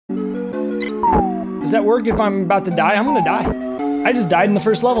Does that work if I'm about to die? I'm gonna die. I just died in the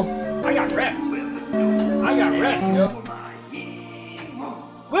first level. I got wrecked. I got wrecked, yo.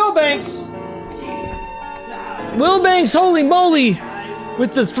 Will Banks! Will Banks, holy moly!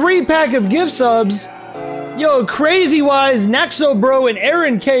 With the 3-pack of gift subs. Yo, Crazy Wise, Naxo Bro, and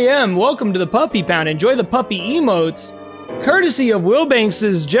Aaron KM, welcome to the Puppy Pound. Enjoy the puppy emotes. Courtesy of Will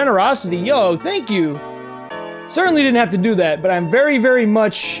Banks' generosity. Yo, thank you. Certainly didn't have to do that, but I'm very, very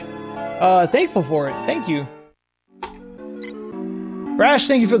much thankful for it. Thank you. Brash,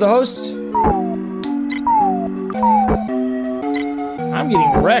 thank you for the host. I'm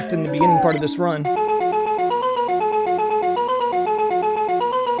getting wrecked in the beginning part of this run.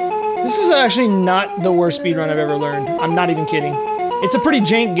 This is actually not the worst speedrun I've ever learned. I'm not even kidding. It's a pretty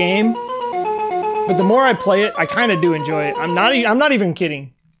jank game, but the more I play it, I kind of do enjoy it. I'm not even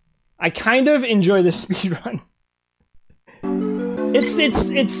kidding. I kind of enjoy this speedrun.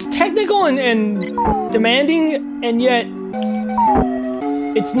 It's technical and demanding, and yet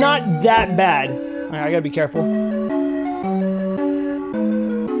it's not that bad. Alright, I gotta be careful.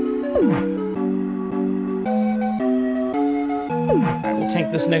 Alright, we'll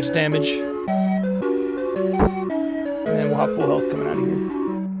tank this next damage. And then we'll have full health coming out of here.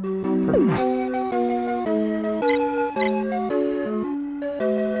 Perfect.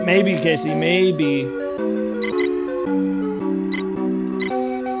 Maybe, Casey, maybe.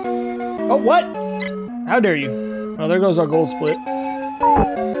 Oh, what? How dare you? Oh, there goes our gold split.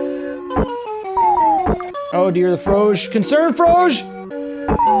 Oh dear, the Froge. Concern, Froge!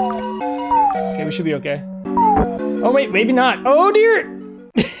 Okay, we should be okay. Oh wait, maybe not. Oh dear!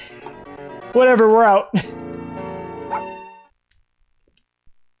 Whatever, we're out.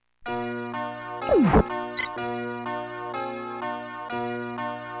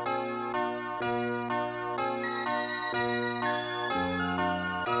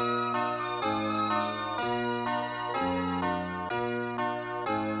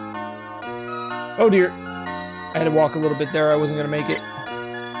 Oh dear. I had to walk a little bit there, I wasn't gonna make it.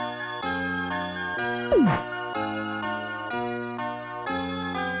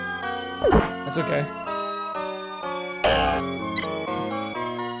 That's okay.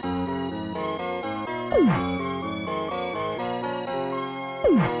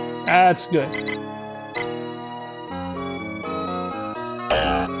 That's good.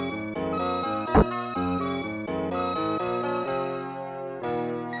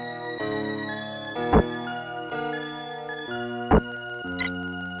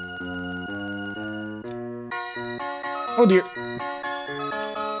 Oh dear.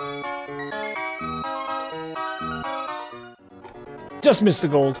 Just missed the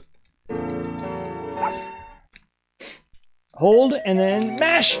gold. Hold and then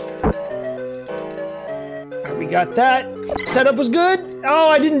mash. Right, we got that. Setup was good. Oh,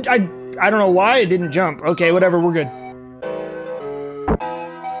 I don't know why it didn't jump. Okay, whatever, we're good.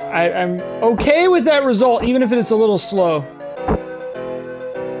 I'm okay with that result, even if it's a little slow.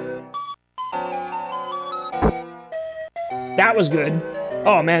 That was good.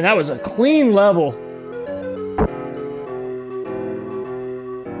 Oh man, that was a clean level.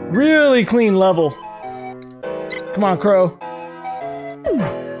 Really clean level. Come on, Crow.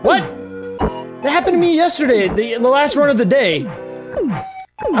 What? That happened to me yesterday, the last run of the day.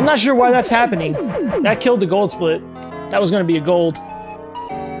 I'm not sure why that's happening. That killed the gold split. That was gonna be a gold.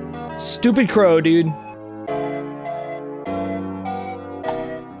 Stupid Crow, dude.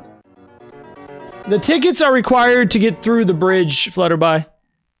 The tickets are required to get through the bridge, Flutterby.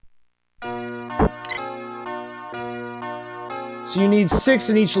 So you need 6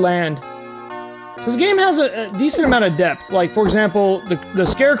 in each land. So this game has a decent amount of depth. Like, for example, the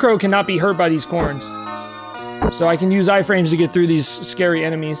Scarecrow cannot be hurt by these corns. So I can use iframes to get through these scary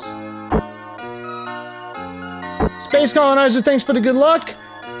enemies. Space Colonizer, thanks for the good luck.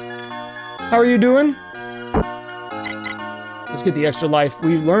 How are you doing? Let's get the extra life.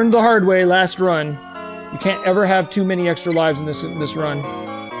 We learned the hard way last run. You can't ever have too many extra lives in this run.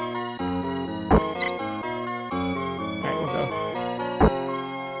 Alright, we'll go.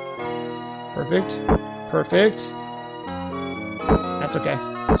 Perfect. Perfect. That's okay.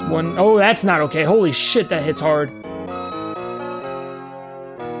 That's one. Oh, that's not okay. Holy shit, that hits hard.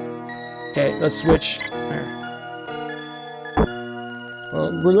 Okay, let's switch. There.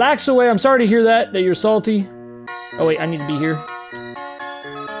 Well, relax away. I'm sorry to hear that you're salty. Oh wait, I need to be here.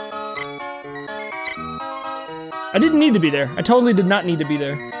 I didn't need to be there. I totally did not need to be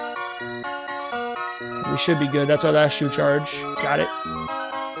there. We should be good. That's our last shoe charge. Got it.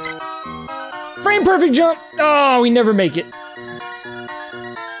 Frame perfect jump! Oh, we never make it.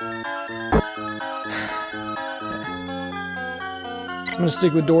 gonna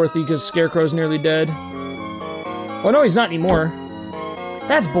stick with Dorothy because Scarecrow's nearly dead. Oh no, he's not anymore.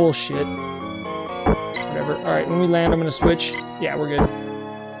 That's bullshit. Whatever. Alright, when we land, I'm gonna switch. Yeah, we're good.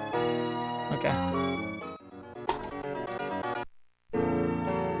 Okay.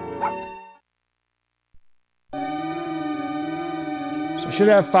 So I should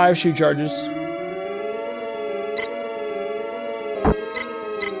have 5 shoe charges.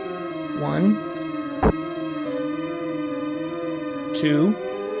 1. 2.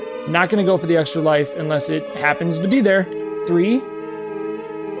 Not gonna go for the extra life unless it happens to be there. 3.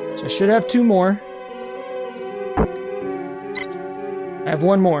 So I should have 2 more. I have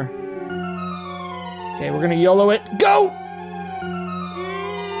 1 more. Okay, we're gonna YOLO it. Go!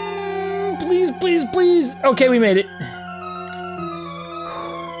 Please, please, please. Okay, we made it.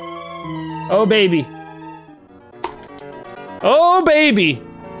 Oh, baby. Oh, baby.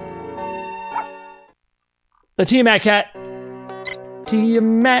 The Tiamat cat.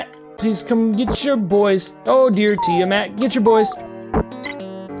 Tiamat, please come get your boys. Oh, dear Tiamat, get your boys.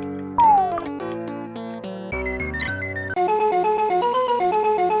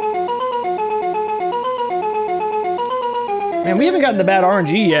 Man, we haven't gotten the bad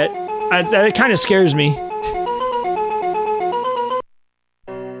RNG yet. It kind of scares me.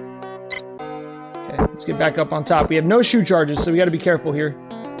 Okay, let's get back up on top. We have no shoe charges, so we gotta be careful here.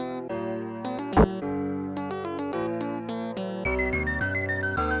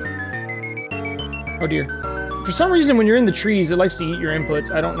 Oh dear. For some reason, when you're in the trees, it likes to eat your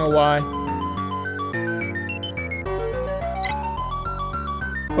inputs. I don't know why.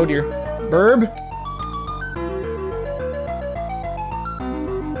 Oh dear. Burb.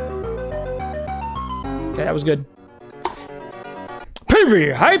 Okay, that was good.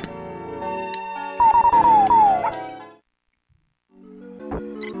 Preview hype!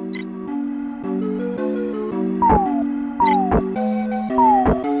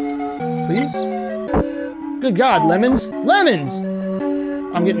 Please? Good God, lemons? Lemons!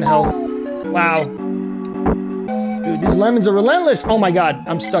 I'm getting health. Wow. Dude, these lemons are relentless! Oh my God,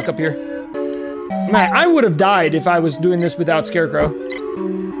 I'm stuck up here. Man, I would have died if I was doing this without Scarecrow.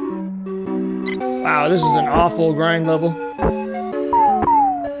 Wow, this is an awful grind level.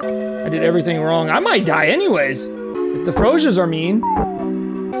 I did everything wrong. I might die anyways. If the Frosias are mean.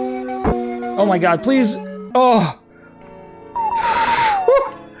 Oh my God, please. Oh.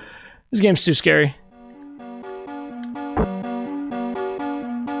 This game's too scary.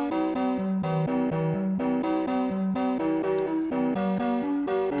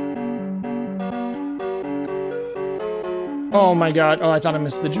 Oh my God. Oh, I thought I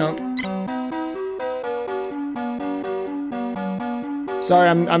missed the jump. Sorry,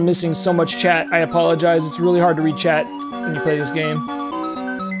 I'm missing so much chat. I apologize. It's really hard to read chat when you play this game.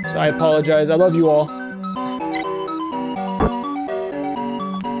 So I apologize. I love you all.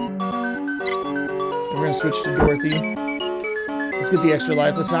 We're gonna switch to Dorothy. Let's get the extra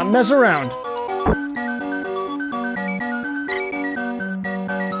life. Let's not mess around.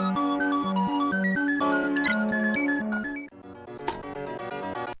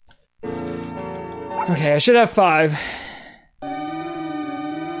 Okay, I should have 5.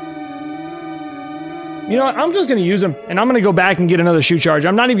 You know what? I'm just gonna use them, and I'm gonna go back and get another shoe charge.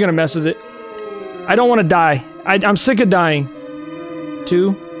 I'm not even gonna mess with it. I don't want to die. I'm sick of dying.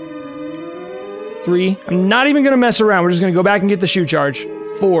 2. 3. I'm not even gonna mess around. We're just gonna go back and get the shoe charge.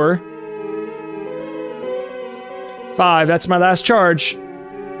 4. 5. That's my last charge.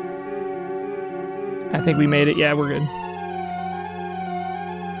 I think we made it. Yeah, we're good.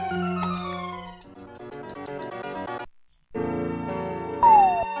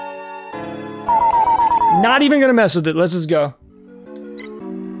 Not even gonna mess with it. Let's just go.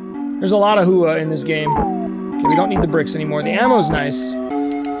 There's a lot of hua in this game. Okay, we don't need the bricks anymore. The ammo's nice.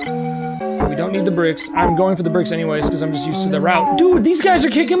 We don't need the bricks. I'm going for the bricks anyways because I'm just used to the route. Dude, these guys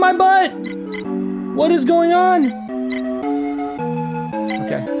are kicking my butt! What is going on?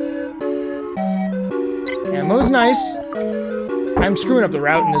 Okay. Ammo's nice. I'm screwing up the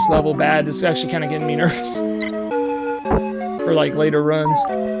route in this level bad. This is actually kind of getting me nervous. For like later runs.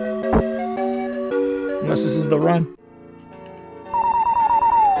 Unless this is the run.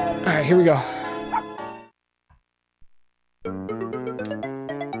 Alright, here we go.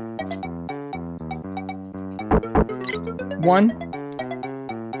 One.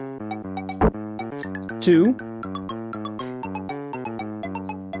 2.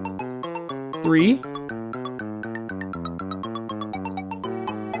 3.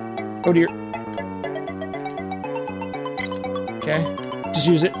 Oh dear. Okay. Just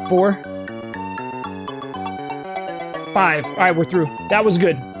use it. 4. 5. Alright, we're through. That was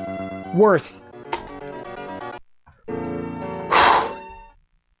good. Worth.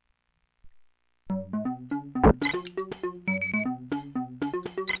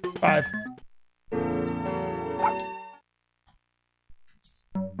 5.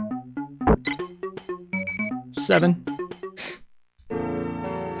 Seven.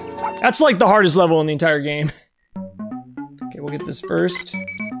 That's like the hardest level in the entire game. Okay, we'll get this first.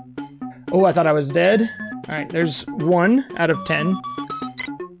 Oh, I thought I was dead. Alright, there's 1 out of 10.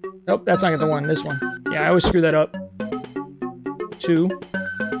 Nope, that's not the one. This one. Yeah, I always screw that up. 2.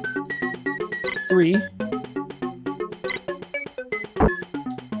 3.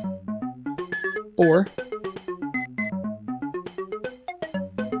 4.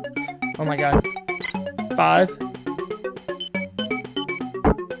 Oh my god. 5.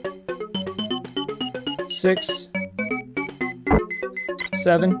 6.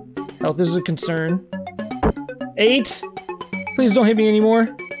 7. Health is a concern. 8. Please don't hit me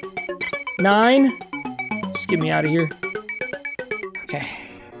anymore. 9. Just get me out of here. Okay.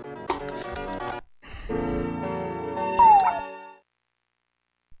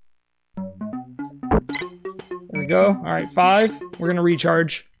 There we go. Alright, 5. We're gonna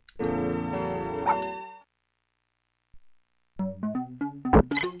recharge.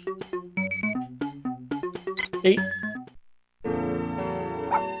 8.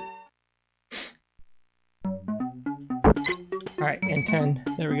 Alright, and 10.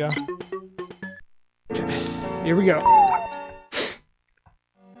 There we go. Okay, here we go.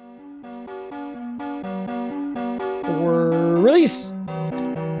 For release!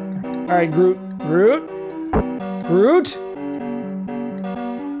 Alright, Groot. Groot? Groot?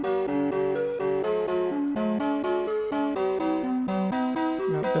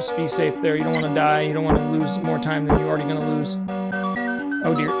 No, just be safe there. You don't want to die. You don't want to lose more time than you're already going to lose.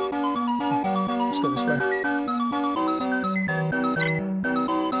 Oh dear. Let's go this way.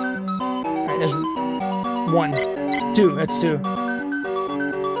 Alright, there's 1. 2. That's 2.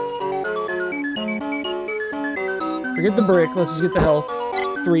 Forget the brick. Let's just get the health.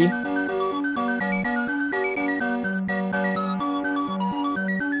 3.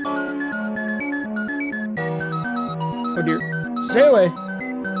 Oh dear. Stay away.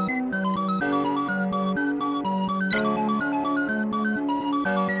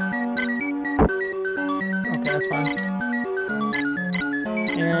 Okay, that's fine.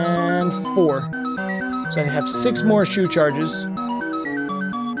 And 4. So I have 6 more shoe charges.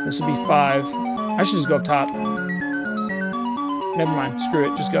 This would be 5. I should just go up top. Never mind.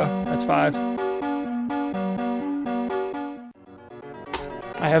 Screw it. Just go. That's 5.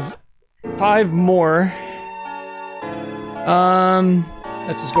 I have 5 more.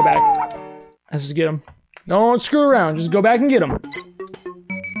 Let's just go back. Let's just get them. Don't screw around. Just go back and get them.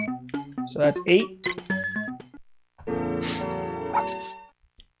 So that's 8.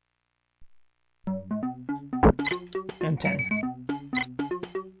 And 10.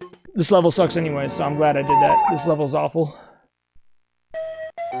 This level sucks anyway, so I'm glad I did that. This level's awful.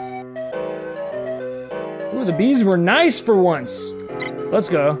 Ooh, the bees were nice for once. Let's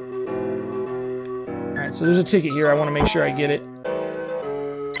go. Alright, so there's a ticket here. I want to make sure I get it.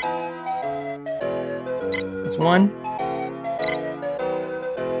 That's 1.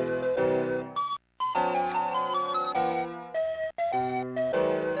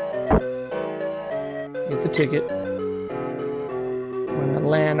 Get the ticket. When I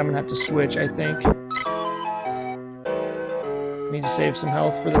land, I'm going to have to switch, I think. Need to save some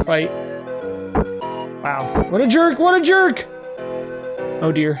health for the fight. Wow. What a jerk! What a jerk!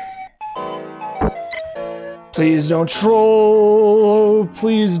 Oh dear. Please don't troll.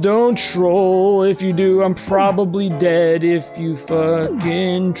 Please don't troll. If you do, I'm probably dead if you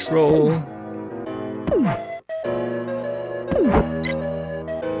fucking troll.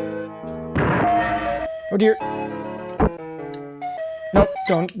 Oh dear. Nope,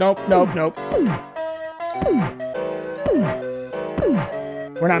 don't. Nope, nope, nope.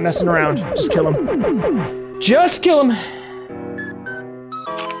 We're not messing around. Just kill him. Just kill him.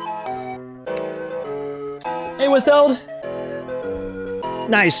 Hey, Withheld.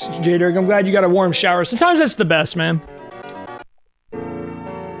 Nice, J-Dirk. I'm glad you got a warm shower. Sometimes that's the best, man.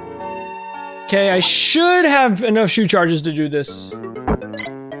 Okay, I should have enough shoe charges to do this.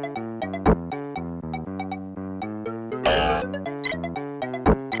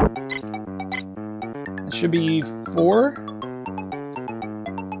 It should be 4.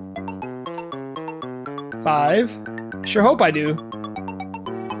 5. Sure hope I do.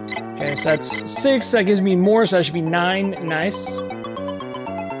 Okay, so that's 6. That gives me more, so that should be 9. Nice.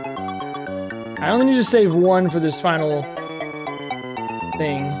 I only need to save 1 for this final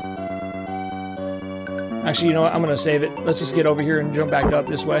thing. Actually, you know what? I'm gonna save it. Let's just get over here and jump back up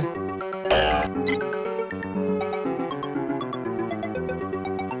this way.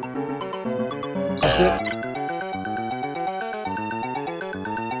 Is this it?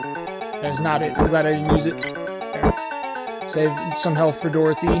 That is not it. I'm glad I didn't use it. There. Save some health for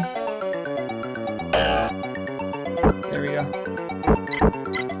Dorothy. There we go.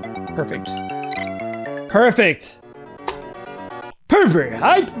 Perfect. Perfect! Perfect!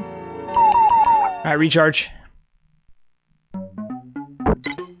 Hype! Alright, recharge. How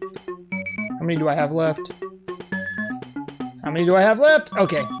many do I have left? How many do I have left?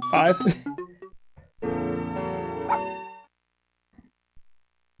 Okay, 5.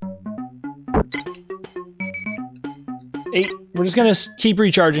 8. We're just gonna keep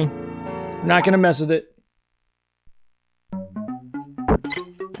recharging. I'm not gonna mess with it.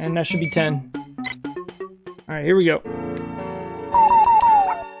 And that should be 10. Alright, here we go.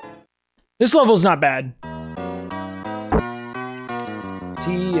 This level's not bad.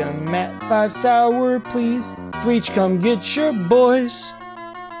 Tiamat 5 sour, please. Threech, come get your boys.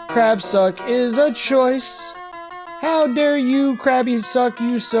 Crab suck is a choice. How dare you, Krabby suck,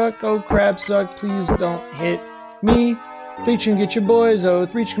 you suck. Oh, crab suck, please don't hit me. Threech, come get your boys. Oh,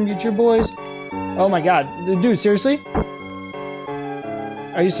 Threech, come get your boys. Oh my god. Dude, seriously?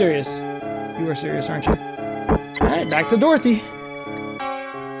 Are you serious? You are serious, aren't you? Alright, back to Dorothy.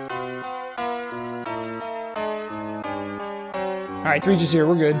 Alright, Threech is here.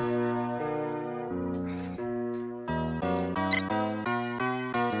 We're good.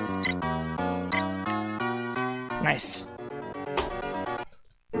 Nice.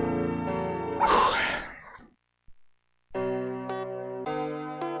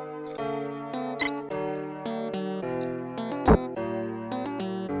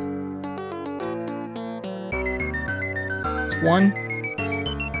 It's 1.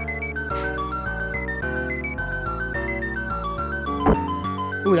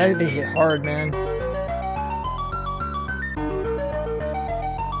 Ooh, they hit hard, man.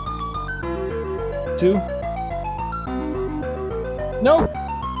 2. Nope.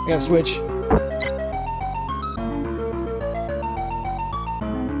 I gotta switch.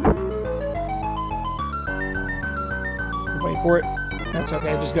 Wait for it. That's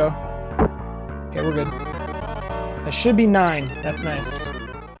okay, just go. Okay, we're good. That should be 9. That's nice.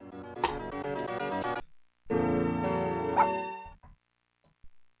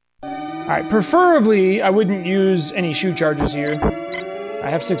 Alright, preferably I wouldn't use any shoe charges here. I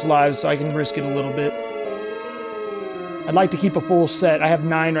have 6 lives, so I can risk it a little bit. I'd like to keep a full set. I have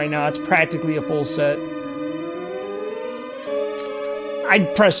 9 right now. It's practically a full set.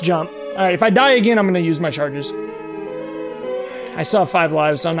 I'd press jump. Alright, if I die again, I'm going to use my charges. I still have 5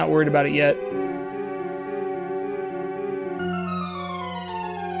 lives, so I'm not worried about it yet.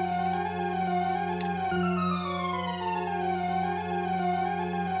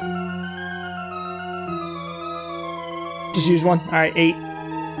 Just use 1. Alright, 8.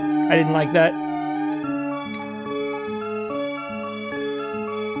 I didn't like that.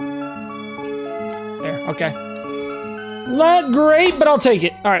 There, okay. Not great, but I'll take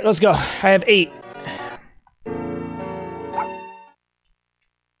it. Alright, let's go. I have 8.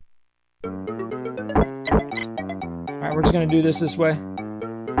 Alright, we're just gonna do this way.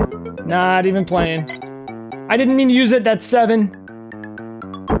 Not even playing. I didn't mean to use it, that's 7.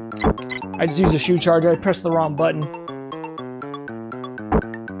 I just used a shoe charger, I pressed the wrong button.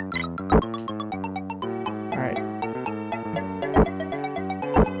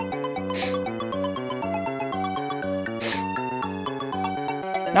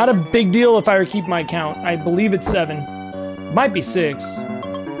 Not a big deal if I keep my count. I believe it's 7. Might be 6.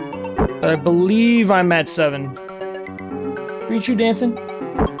 But I believe I'm at 7. Reach you dancing?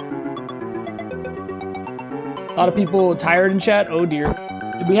 A lot of people tired in chat? Oh dear.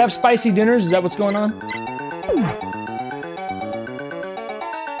 Did we have spicy dinners? Is that what's going on?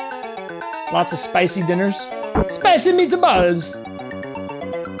 Lots of spicy dinners. Spicy meatballs!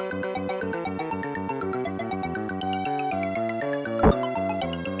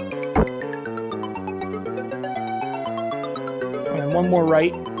 One more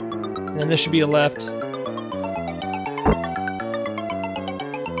right, and then this should be a left.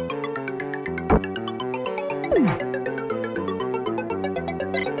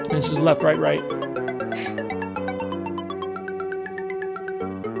 This is left, right, right.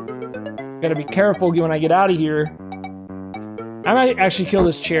 Gotta be careful when I get out of here. I might actually kill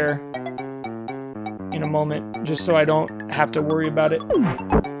this chair in a moment, just so I don't have to worry about it.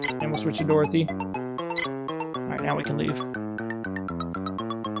 And we'll switch to Dorothy. Alright, now we can leave.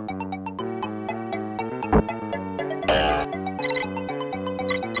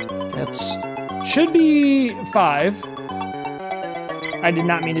 That's should be 5. I did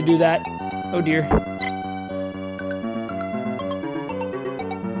not mean to do that. Oh dear.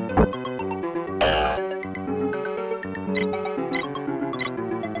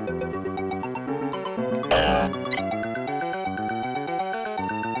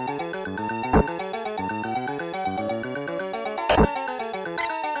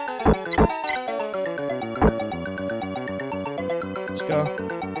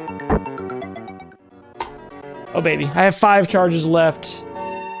 Oh, baby. I have 5 charges left.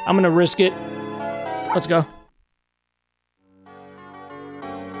 I'm gonna risk it. Let's go.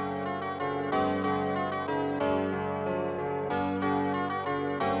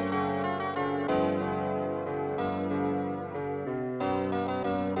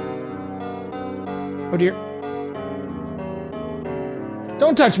 Oh, dear.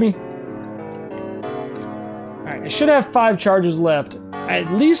 Don't touch me. Alright, I should have 5 charges left. I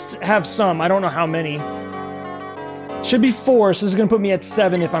at least have some. I don't know how many. Should be 4, so this is going to put me at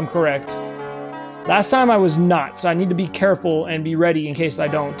 7 if I'm correct. Last time I was not, so I need to be careful and be ready in case I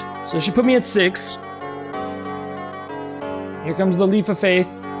don't. So it should put me at 6. Here comes the leap of faith.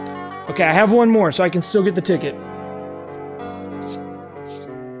 Okay, I have one more, so I can still get the ticket.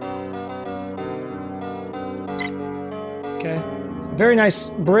 Okay. Very nice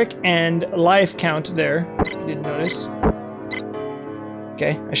brick and life count there. If you didn't notice.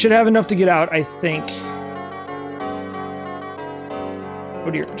 Okay, I should have enough to get out, I think. Oh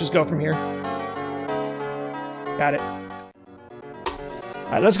dear, just go from here. Got it.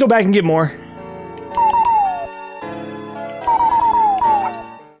 Alright, let's go back and get more.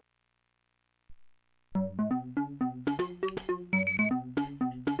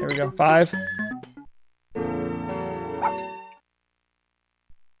 There we go, 5.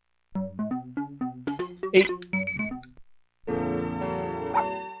 Eight.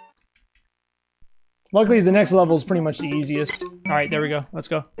 Luckily, the next level is pretty much the easiest. Alright, there we go. Let's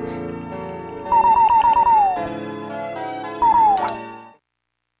go.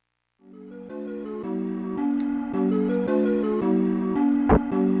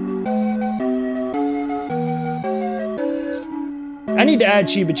 I need to add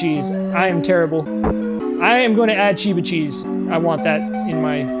Chiba cheese. I am terrible. I am going to add Chiba cheese. I want that in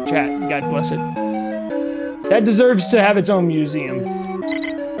my chat. God bless it. That deserves to have its own museum.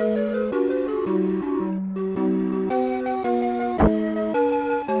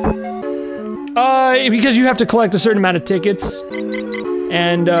 Because you have to collect a certain amount of tickets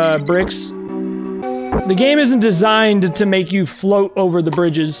and bricks. The game isn't designed to make you float over the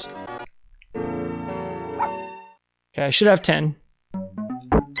bridges. Okay, I should have 10.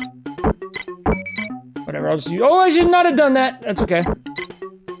 Whatever, I'll just use... Oh, I should not have done that! That's okay.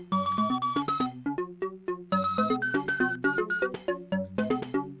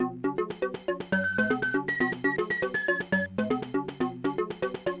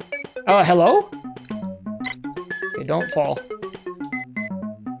 Hello? Okay, don't fall.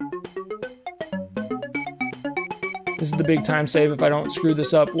 This is the big time save if I don't screw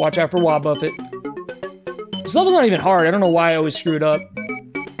this up. Watch out for Wah Buffett. This level's not even hard. I don't know why I always screw it up.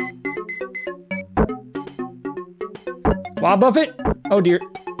 Wah Buffett? Oh dear.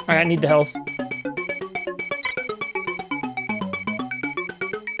 Alright, I need the health.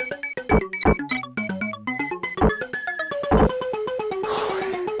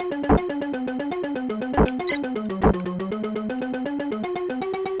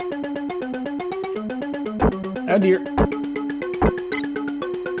 Oh dear.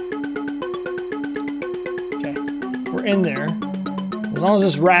 Okay, we're in there. As long as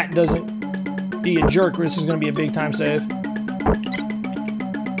this rat doesn't be a jerk, this is going to be a big time save.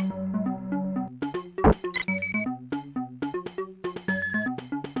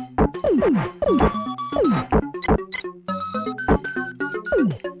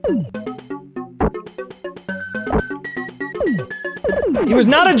 He was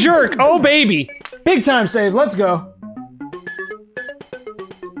not a jerk! Oh baby! Big time save, let's go.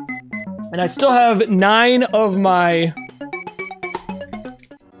 And I still have 9 of my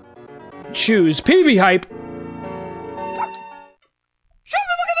shoes. PB hype. Shove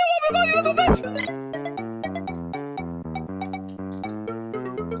the fucking thing open, you little bitch!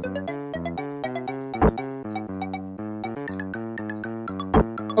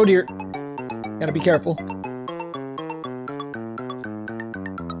 Oh dear. Gotta be careful.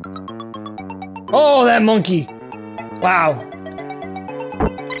 Oh, that monkey! Wow.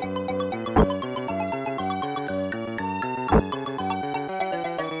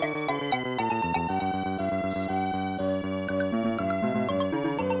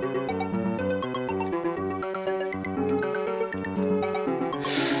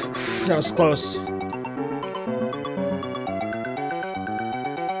 That was close.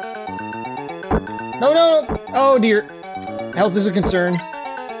 No, no! Oh dear. Health is a concern.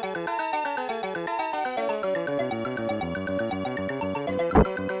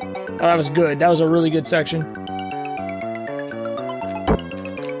 Oh, that was good. That was a really good section.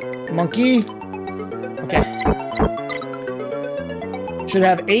 Monkey. Okay. Should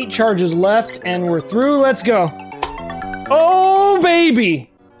have 8 charges left, and we're through. Let's go. Oh,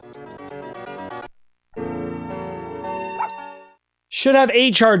 baby! Should have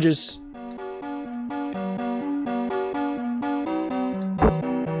 8 charges.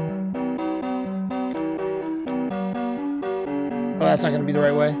 Oh, that's not gonna be the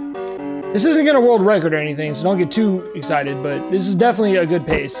right way. This isn't gonna world record or anything, so don't get too excited, but this is definitely a good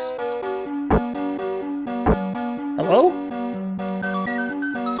pace. Hello?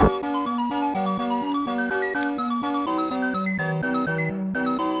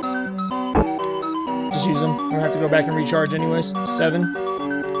 Just use them. I'm gonna have to go back and recharge anyways. 7.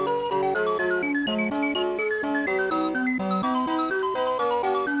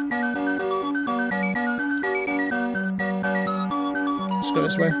 Just go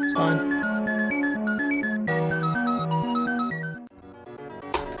this way, it's fine.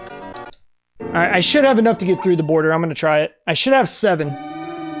 Alright, I should have enough to get through the border. I'm gonna try it. I should have 7.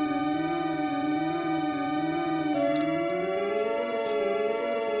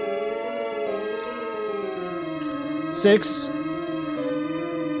 Six.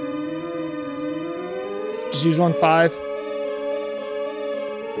 Just use one. 5.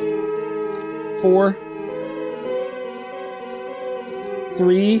 4.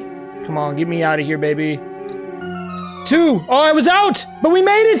 3. Come on, get me out of here, baby. 2. Oh, I was out, but we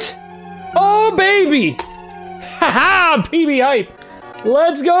made it. Oh, baby. Haha, PB hype.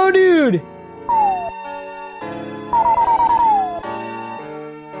 Let's go, dude.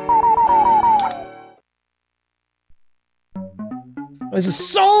 This is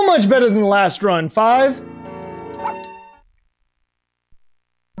so much better than the last run. 5.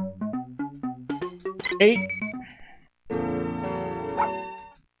 8.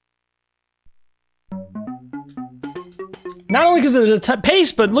 Not only because of the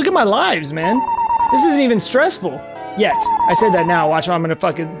pace, but look at my lives, man. This isn't even stressful. Yet. I said that now. Watch how I'm gonna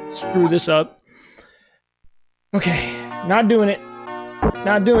fucking screw this up. Okay. Not doing it.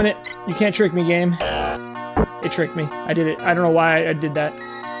 Not doing it. You can't trick me, game. It tricked me. I did it. I don't know why I did that.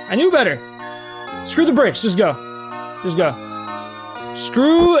 I knew better. Screw the bricks. Just go. Just go.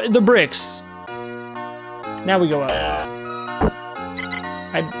 Screw the bricks. Now we go up.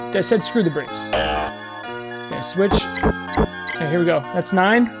 I said screw the bricks. Okay, switch. Okay, here we go. That's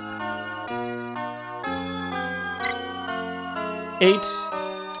 9. 8.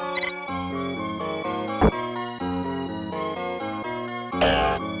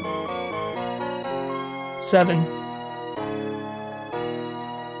 7.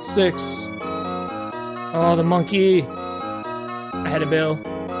 6. Oh, the monkey. I had a bill.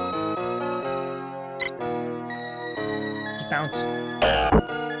 Just bounce.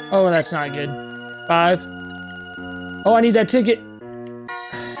 Oh, that's not good. 5. Oh, I need that ticket.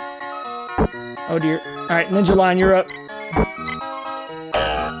 Oh, dear. Alright, Ninja Line, you're up.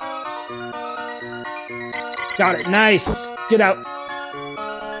 Got it. Nice. Get out.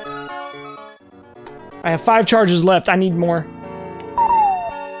 I have 5 charges left. I need more.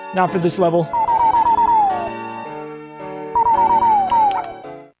 Not for this level.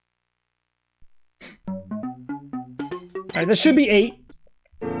 Alright, this should be 8.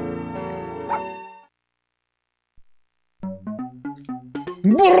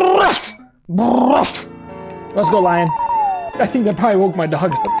 Let's go, lion. I think that probably woke my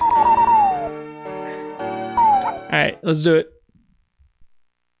dog up. Alright, let's do it.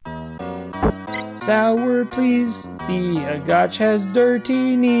 Sour, please. The Gotch has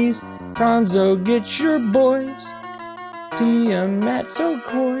dirty knees. Kronzo, get your boys. Tiamat so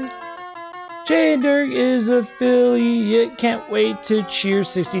coy. J-Dirk is affiliate. Can't wait to cheer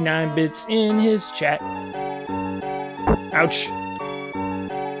 69 bits in his chat. Ouch.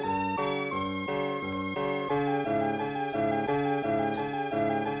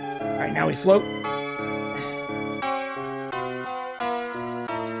 Alright, now we float.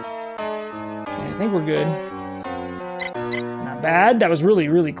 I think we're good. Not bad. That was really,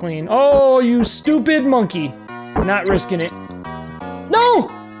 really clean. Oh, you stupid monkey. Not risking it. No!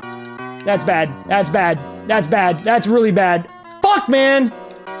 That's bad. That's bad. That's bad. That's really bad. Fuck, man!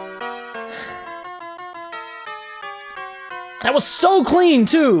 That was so clean,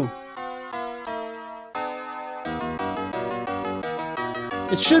 too.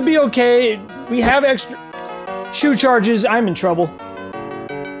 It should be okay. We have extra shoe charges. I'm in trouble.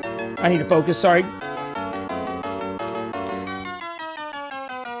 I need to focus, sorry.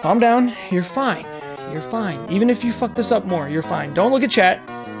 Calm down. You're fine. You're fine. Even if you fuck this up more, you're fine. Don't look at chat.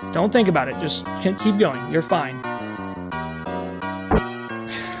 Don't think about it. Just keep going. You're fine.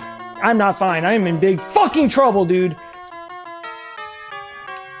 I'm not fine. I am in big fucking trouble, dude.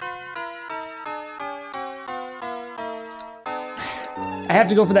 I have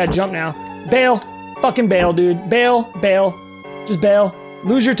to go for that jump now. Bail. Fucking bail, dude. Bail. Bail. Just bail.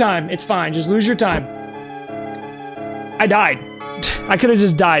 Lose your time. It's fine. Just lose your time. I died. I could have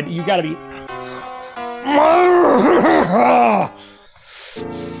just died. You gotta be...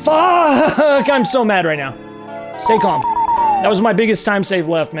 Fuck! I'm so mad right now. Stay calm. That was my biggest time save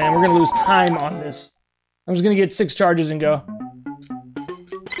left, man. We're gonna lose time on this. I'm just gonna get 6 charges and go.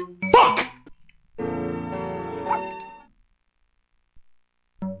 Fuck!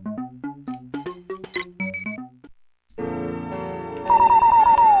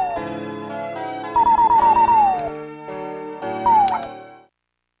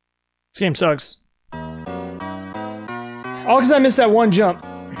 This game sucks. All because I missed that one jump.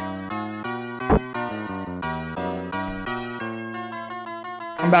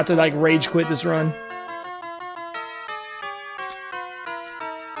 I'm about to, like, rage quit this run.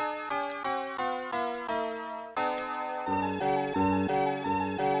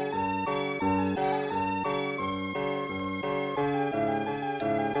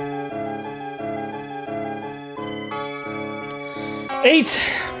 Eight.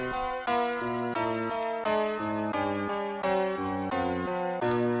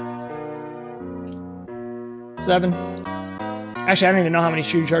 Seven. Actually, I don't even know how many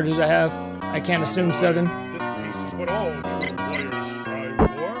shoe charges I have. I can't assume 7. This piece is what all true warriors strive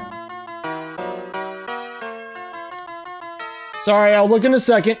for. Sorry, I'll look in a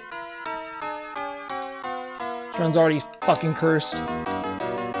second. This run's already fucking cursed.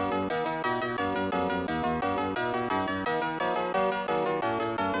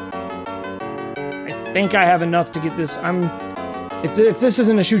 I think I have enough to get this. If this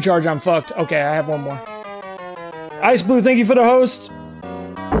isn't a shoe charge, I'm fucked. Okay, I have one more. Ice Blue, thank you for the host.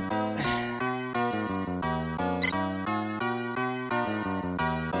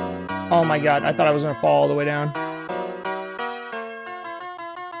 Oh my god, I thought I was gonna fall all the way down.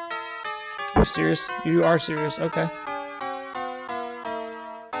 Are you serious? You are serious, okay.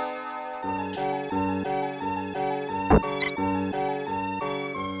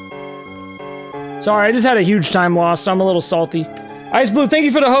 Sorry, I just had a huge time loss, so I'm a little salty. Ice Blue, thank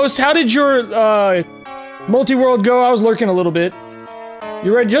you for the host. How did your, multi-world go? I was lurking a little bit.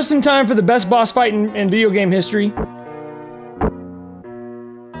 You're right just in time for the best boss fight in video game history.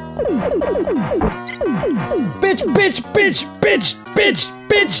 Bitch, bitch, bitch, bitch, bitch,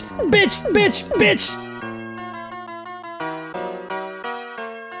 bitch, bitch, bitch, bitch.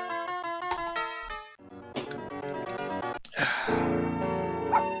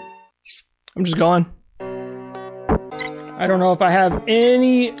 I'm just going. I don't know if I have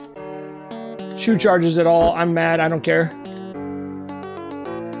any shoe charges at all. I'm mad. I don't care.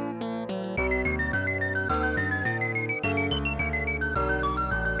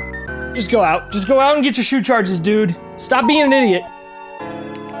 Just go out. Just go out and get your shoe charges, dude. Stop being an idiot.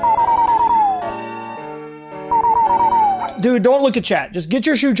 Dude, don't look at chat. Just get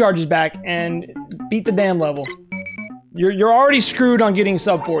your shoe charges back and beat the damn level. You're already screwed on getting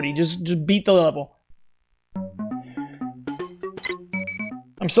sub 40. Just beat the level.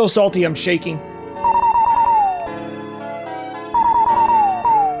 I'm so salty, I'm shaking.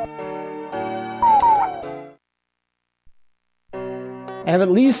 I have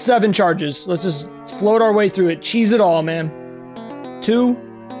at least 7 charges. Let's just float our way through it. Cheese it all, man. 2.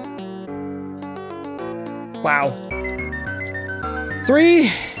 Wow. 3.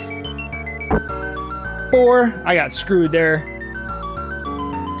 4. I got screwed there.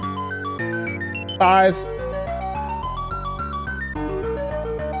 5.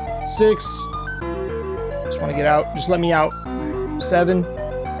 6. Just want to get out. Just let me out. 7.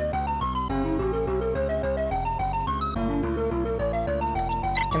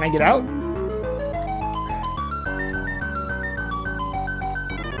 Can I get out?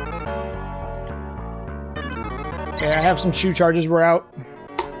 Okay, I have some shoe charges. We're out.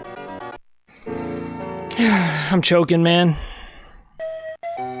 I'm choking, man.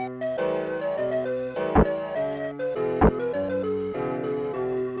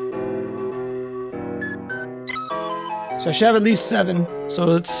 So I should have at least 7.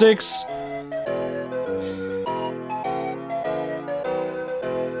 So it's 6.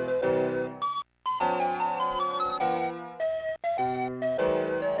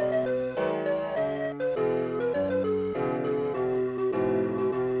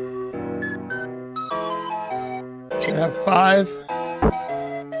 Should have 5.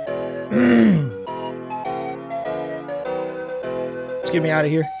 Just get me out of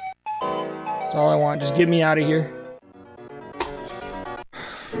here. That's all I want. Just get me out of here.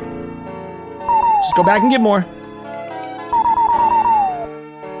 Just go back and get more.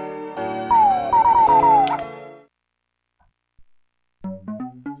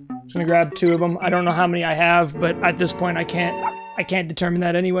 Just gonna grab 2 of them. I don't know how many I have, but at this point I can't determine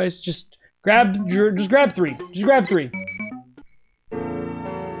that anyways. Just grab 3. Just grab 3.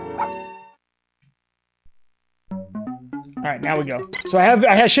 Alright, now we go. So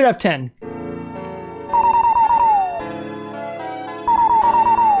I should have 10.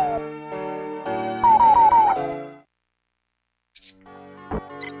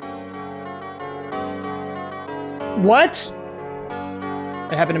 What?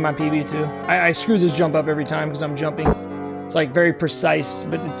 It happened in my PB too. I screw this jump up every time because I'm jumping. It's like very precise,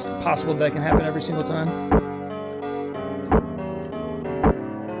 but it's possible that can happen every single time.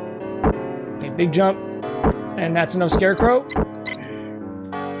 Okay, big jump. And that's no scarecrow.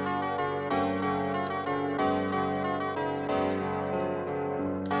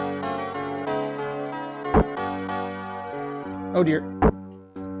 Oh dear.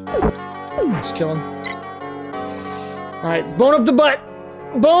 Just kill him. Alright, bone up the butt!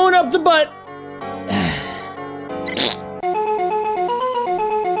 Bone up the butt!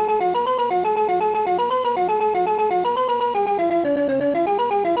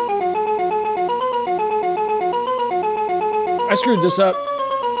 I screwed this up.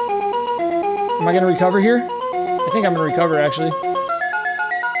 Am I gonna recover here? I think I'm gonna recover, actually.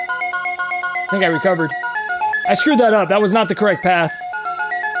 I think I recovered. I screwed that up. That was not the correct path.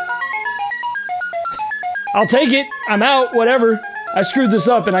 I'll take it. I'm out. Whatever. I screwed this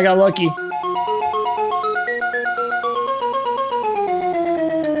up and I got lucky.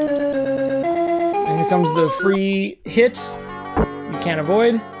 And here comes the free hit. You can't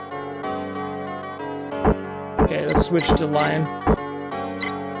avoid. Okay, let's switch to lion.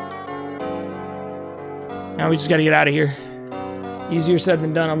 Now we just gotta get out of here. Easier said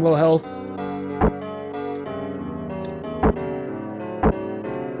than done. I'm low health.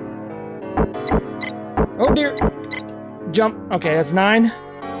 Oh dear. Jump. Okay, that's 9.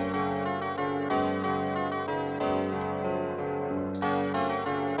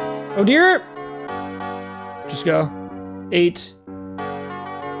 Oh dear. Just go. 8.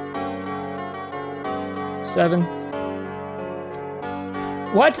 7.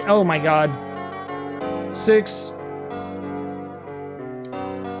 What? Oh my god. 6.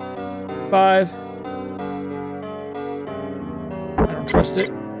 5. I don't trust it.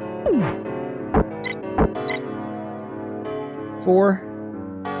 4.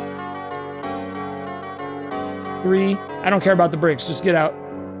 3. I don't care about the bricks. Just get out.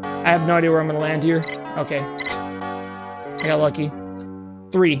 I have no idea where I'm going to land here. Okay. I got lucky.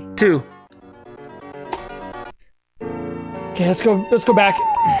 3. 2. Okay, let's go back.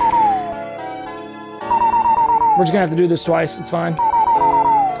 We're just gonna have to do this twice, it's fine.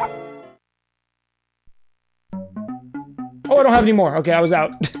 Oh, I don't have any more. Okay, I was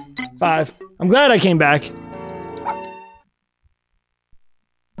out. 5. I'm glad I came back.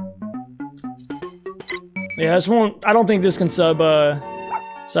 Yeah, this won't, I don't think this can sub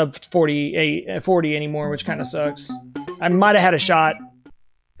 40 anymore, which kind of sucks. I might have had a shot.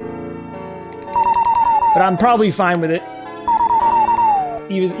 But I'm probably fine with it.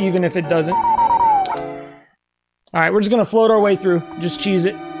 Even if it doesn't. Alright, we're just gonna float our way through. Just cheese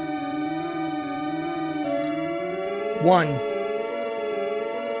it. 1.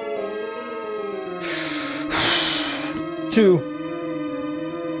 2.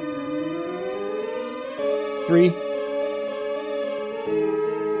 3.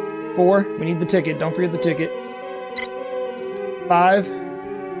 4. We need the ticket. Don't forget the ticket. 5.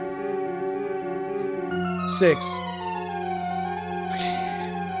 6.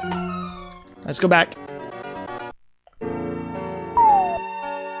 Let's go back.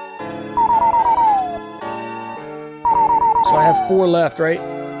 So I have 4 left, right?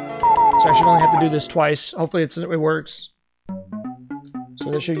 So I should only have to do this twice. Hopefully it works.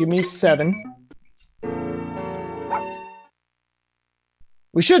 So this should give me 7.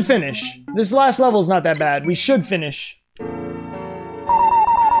 We should finish. This last level is not that bad. We should finish.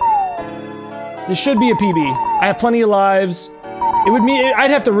 This should be a PB. I have plenty of lives. It would mean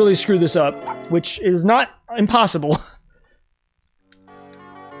I'd have to really screw this up, which is not impossible.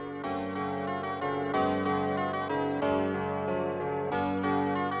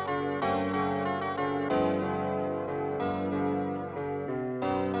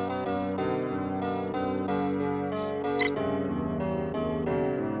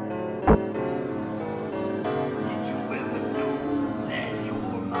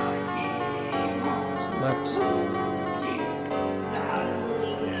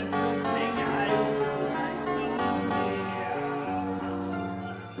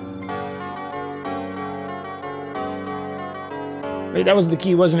 Wait, that was the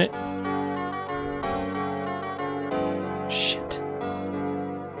key, wasn't it? Shit.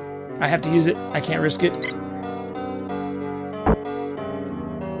 I have to use it. I can't risk it.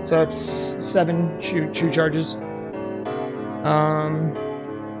 So that's 7 shoe charges. I'm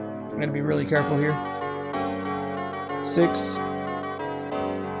gonna be really careful here. 6,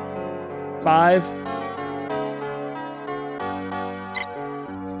 5,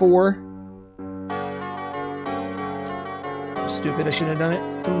 4. I'm stupid, I shouldn't have done it.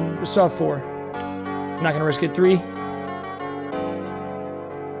 We still have 4. I'm not gonna risk it. 3.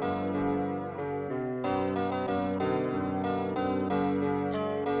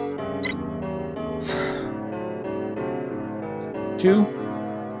 2,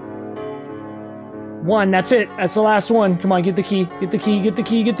 1. That's it. That's the last one. Come on, get the key. Get the key. Get the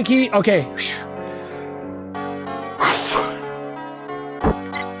key. Get the key. Okay.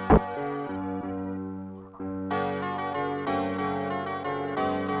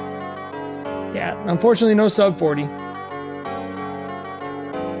 Yeah, unfortunately, no sub 40.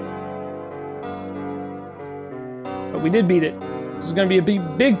 But we did beat it. This is going to be a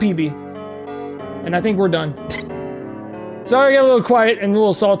big PB. And I think we're done. Sorry I got a little quiet and a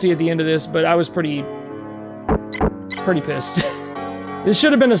little salty at the end of this, but I was pretty pissed. This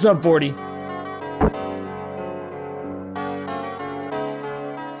should have been a sub 40.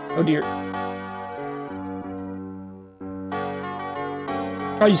 Oh dear.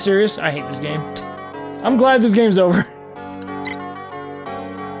 Are you serious? I hate this game. I'm glad this game's over.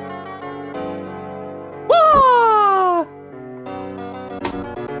 Wah!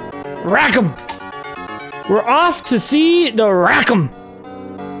 Rack 'em! We're off to see the Rack'em.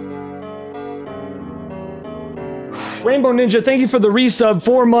 Rainbow Ninja, thank you for the resub,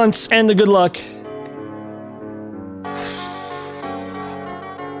 4 months, and the good luck.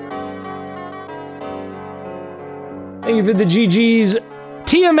 Thank you for the GGs.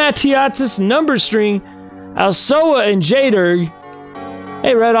 Tia Matiatis, Number String, Alsoa, and Jader.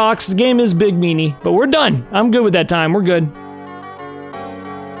 Hey, Red Ox, the game is big meanie, but we're done. I'm good with that time. We're good.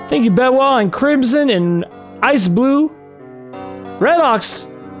 Thank you, Bedwell, and Crimson, and Ice Blue, Red Ox,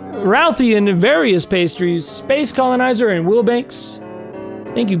 Ralphie, and various pastries, Space Colonizer, and Willbanks.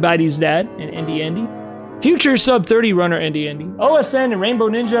 Thank you, Bitey's Dad, and Andy. Future Sub 30 Runner, Andy. OSN, and Rainbow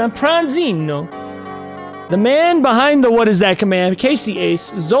Ninja, and Pranzino. The man behind the What Is That Command, Casey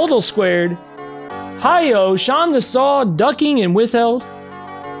Ace, Zoldal Squared, Hio, Sean the Saw, Ducking, and Withheld.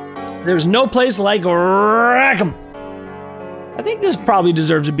 There's no place like Rack'em. I think this probably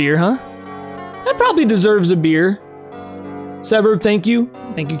deserves a beer, huh? That probably deserves a beer. Severb, thank you.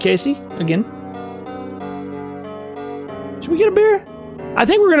 Thank you, Casey, again. Should we get a beer? I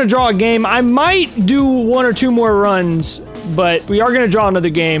think we're gonna draw a game. I might do 1 or 2 more runs, but we are gonna draw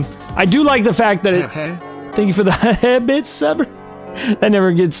another game. I do like the fact that it... Thank you for the bits, Severb. That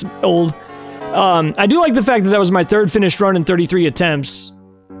never gets old. I do like the fact that that was my 3rd finished run in 33 attempts.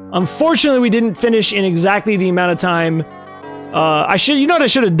 Unfortunately, we didn't finish in exactly the amount of time. You know what I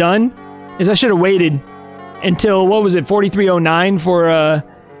should have done? Is I should have waited until, what was it, 4309 for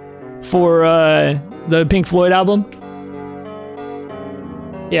the Pink Floyd album.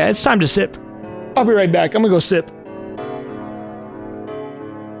 Yeah, it's time to sip. I'll be right back. I'm gonna go sip.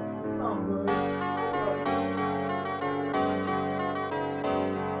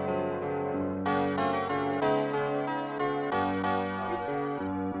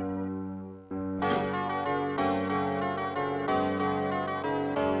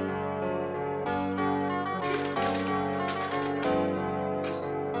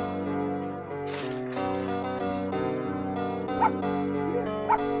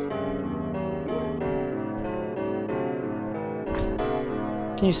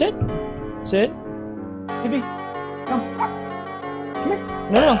 Can you sit? Sit. Baby, come. Come here.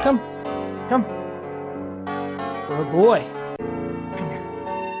 No, come. Come. Good boy. Come here.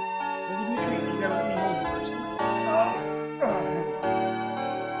 I'll give you a treat. You gotta let me hold you first.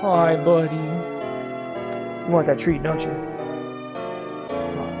 Hi, buddy. You want that treat, don't you?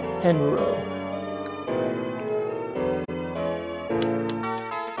 Henro.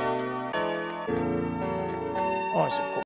 Oh, it's so cool.